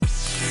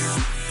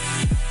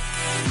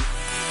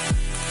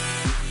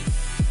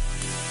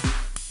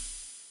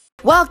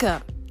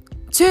Welcome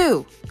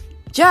to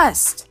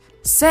Just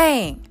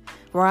Saying,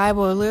 where I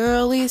will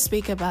literally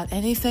speak about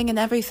anything and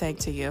everything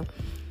to you.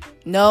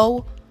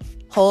 No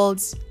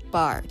holds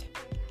barred.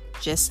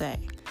 Just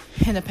saying.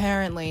 And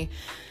apparently,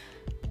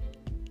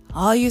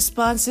 all you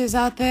sponsors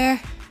out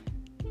there,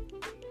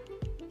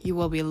 you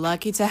will be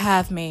lucky to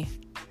have me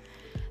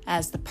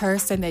as the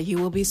person that you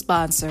will be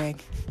sponsoring.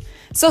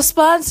 So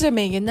sponsor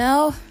me,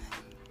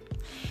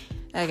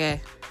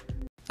 Okay,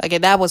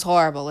 that was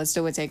horrible. Let's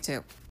do a take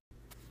two.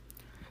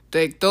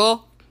 Take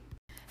two.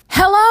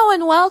 Hello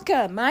and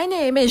welcome. My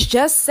name is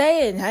Just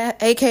Saying,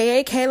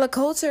 aka Kayla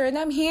Coulter, and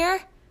I'm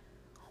here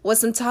with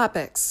some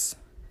topics.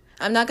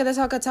 I'm not going to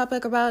talk a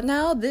topic about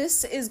now.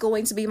 This is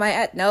going to be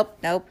my...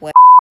 Wait.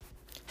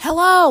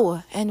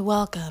 Hello and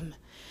welcome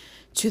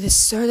to the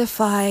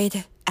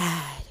certified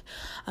ad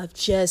of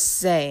Just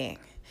Saying.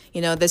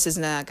 This is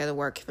not going to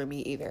work for me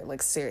either.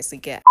 Seriously,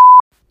 get...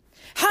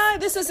 Hi,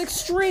 this is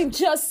Extreme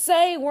Just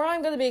Saying, where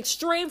I'm going to be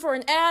extreme for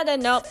an ad,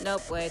 and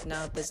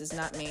this is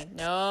not me.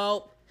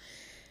 Nope.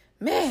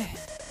 Man,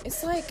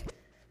 it's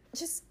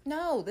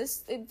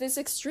this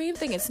extreme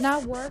thing, it's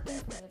not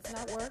working.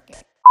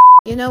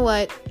 You know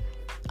what?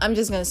 I'm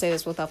just going to say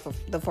this without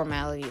the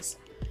formalities.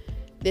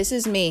 This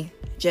is me,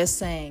 Just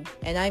Saying,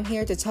 and I'm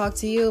here to talk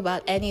to you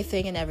about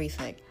anything and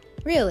everything.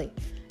 Really.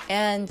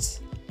 And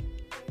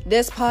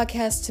this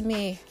podcast, to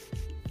me,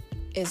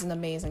 is an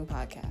amazing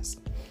podcast.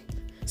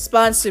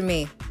 Sponsor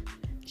me.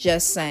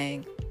 Just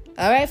saying.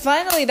 All right,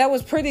 finally, that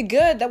was pretty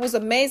good. That was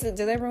amazing.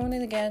 Did I ruin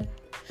it again?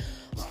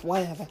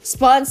 Whatever.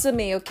 Sponsor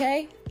me,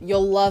 okay?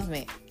 You'll love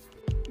me.